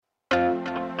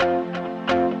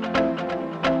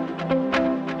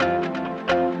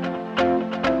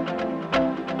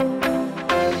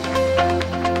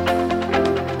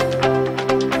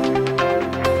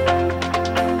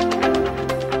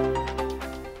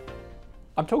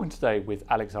I'm talking today with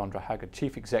Alexandra Haggard,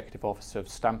 Chief Executive Officer of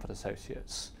Stamford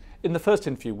Associates. In the first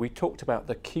interview, we talked about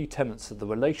the key tenets of the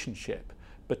relationship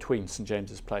between St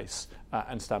James's Place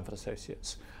and Stamford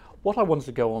Associates. What I wanted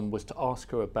to go on was to ask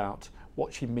her about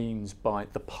what she means by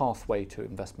the pathway to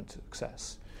investment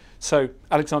success. So,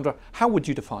 Alexandra, how would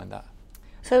you define that?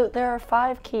 So there are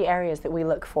 5 key areas that we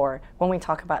look for when we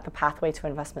talk about the pathway to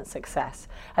investment success,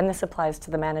 and this applies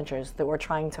to the managers that we're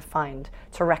trying to find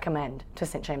to recommend to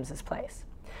St James's Place.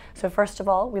 So first of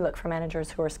all, we look for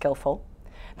managers who are skillful.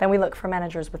 Then we look for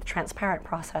managers with transparent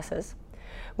processes.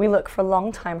 We look for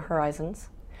long time horizons.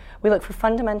 We look for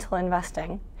fundamental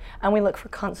investing, and we look for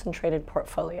concentrated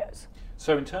portfolios.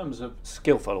 So in terms of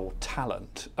skillful or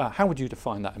talent, how would you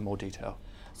define that in more detail?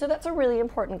 So that's a really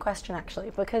important question actually,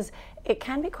 because it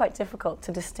can be quite difficult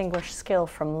to distinguish skill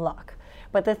from luck.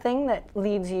 But the thing that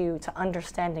leads you to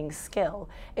understanding skill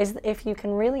is if you can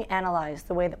really analyze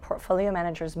the way that portfolio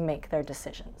managers make their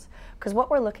decisions. Because what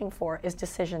we're looking for is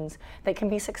decisions that can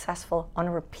be successful on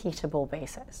a repeatable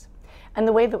basis. And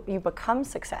the way that you become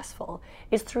successful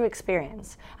is through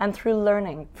experience and through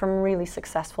learning from really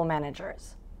successful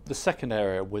managers. The second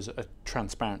area was a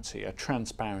transparent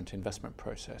investment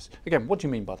process. Again, what do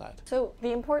you mean by that? So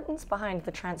the importance behind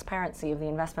the transparency of the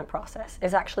investment process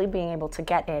is actually being able to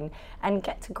get in and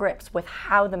get to grips with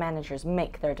how the managers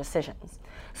make their decisions.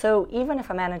 So even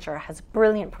if a manager has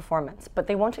brilliant performance, but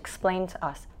they won't explain to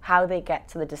us how they get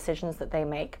to the decisions that they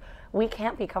make, we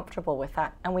can't be comfortable with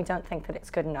that, and we don't think that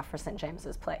it's good enough for St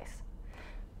James's Place.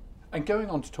 And going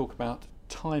on to talk about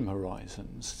time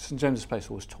horizons, St James's Place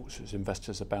always talks to its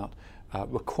investors about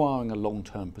requiring a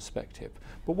long-term perspective.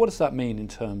 But what does that mean in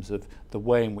terms of the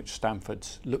way in which Stamford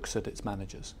looks at its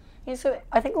managers? Yeah, so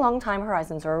I think long time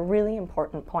horizons are a really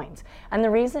important point. And the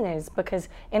reason is because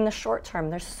in the short term,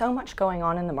 there's so much going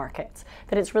on in the markets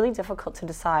that it's really difficult to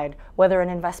decide whether an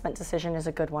investment decision is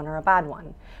a good one or a bad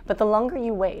one. But the longer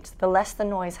you wait, the less the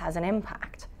noise has an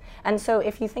impact. And so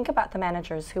if you think about the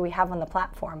managers who we have on the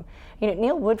platform,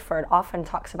 Neil Woodford often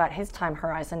talks about his time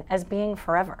horizon as being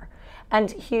forever.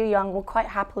 And Hugh Young will quite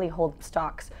happily hold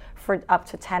stocks for up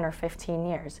to 10 or 15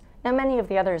 years. Now, many of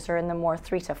the others are in the more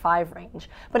 3 to 5 range,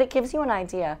 but it gives you an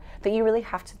idea that you really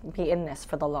have to be in this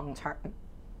for the long term.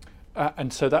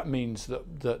 And so that means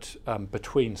that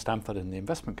between Stamford and the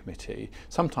investment committee,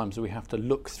 sometimes we have to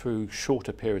look through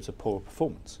shorter periods of poor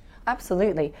performance.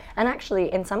 Absolutely. And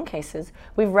actually, in some cases,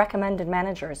 we've recommended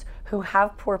managers who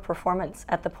have poor performance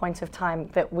at the point of time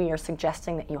that we are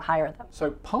suggesting that you hire them. So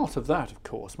part of that, of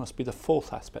course, must be the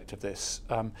fourth aspect of this,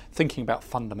 thinking about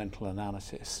fundamental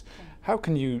analysis. How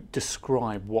can you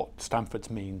describe what Stamford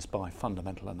means by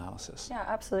fundamental analysis? Yeah,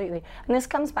 absolutely. And this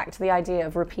comes back to the idea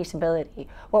of repeatability.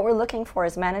 What we're looking for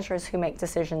is managers who make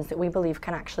decisions that we believe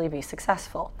can actually be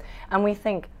successful. And we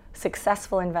think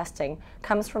successful investing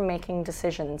comes from making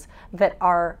decisions that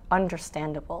are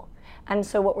understandable. And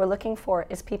so what we're looking for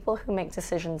is people who make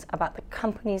decisions about the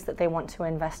companies that they want to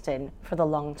invest in for the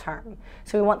long term.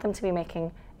 So we want them to be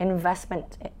making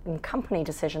investment in company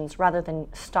decisions rather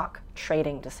than stock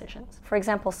trading decisions. For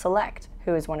example, Select,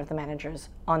 who is one of the managers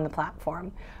on the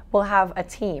platform, will have a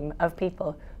team of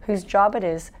people whose job it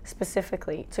is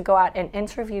specifically to go out and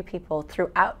interview people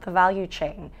throughout the value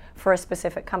chain for a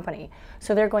specific company.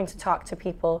 So they're going to talk to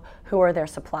people who are their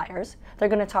suppliers, they're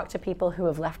going to talk to people who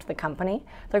have left the company,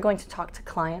 they're going to talk to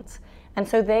clients, and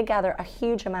so they gather a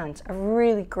huge amount of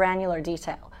really granular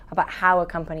detail about how a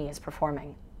company is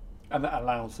performing. And that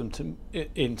allows them to,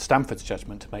 in Stamford's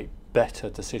judgment, to make better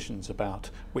decisions about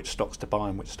which stocks to buy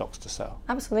and which stocks to sell.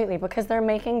 Absolutely, because they're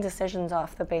making decisions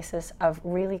off the basis of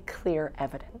really clear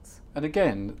evidence. And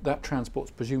again, that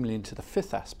transports presumably into the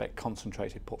fifth aspect,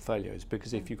 concentrated portfolios,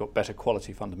 because if you've got better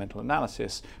quality fundamental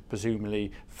analysis,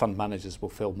 presumably fund managers will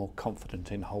feel more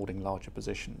confident in holding larger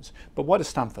positions. But why does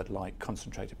Stamford like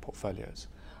concentrated portfolios?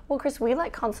 Well, Chris, we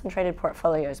like concentrated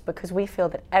portfolios because we feel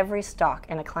that every stock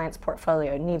in a client's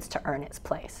portfolio needs to earn its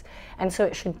place. And so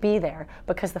it should be there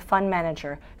because the fund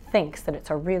manager thinks that it's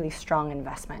a really strong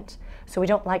investment. So we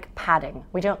don't like padding.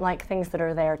 We don't like things that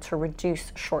are there to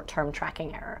reduce short-term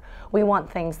tracking error. We want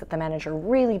things that the manager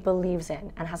really believes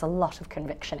in and has a lot of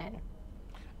conviction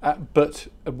in. But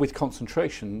with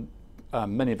concentration,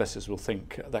 many investors will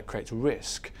think that creates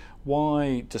risk.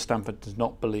 Why does Stamford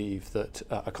not believe that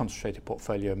a concentrated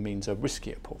portfolio means a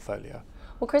riskier portfolio?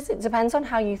 Well, Chris, it depends on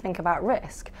how you think about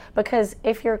risk. Because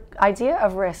if your idea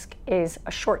of risk is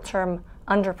a short-term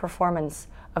underperformance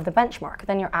of the benchmark,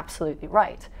 then you're absolutely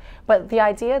right. But the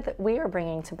idea that we are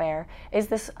bringing to bear is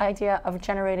this idea of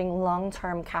generating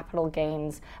long-term capital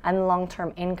gains and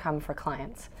long-term income for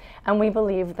clients. And we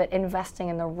believe that investing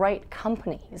in the right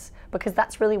companies, because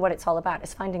that's really what it's all about,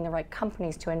 is finding the right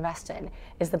companies to invest in,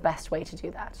 is the best way to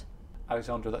do that.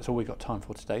 Alexandra, that's all we've got time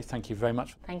for today. Thank you very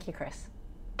much. Thank you, Chris.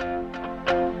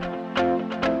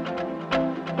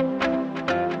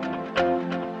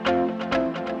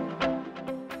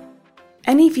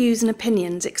 Any views and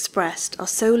opinions expressed are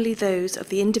solely those of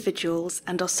the individuals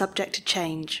and are subject to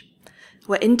change.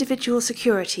 Where individual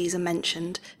securities are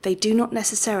mentioned, they do not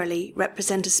necessarily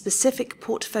represent a specific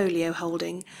portfolio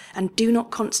holding and do not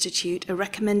constitute a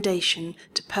recommendation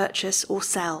to purchase or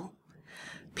sell.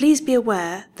 Please be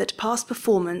aware that past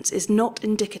performance is not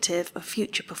indicative of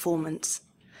future performance.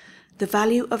 The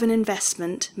value of an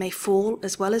investment may fall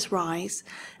as well as rise,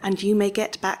 and you may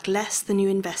get back less than you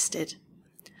invested.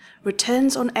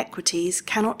 Returns on equities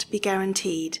cannot be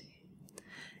guaranteed.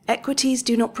 Equities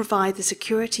do not provide the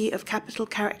security of capital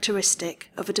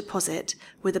characteristic of a deposit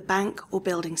with a bank or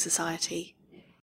building society.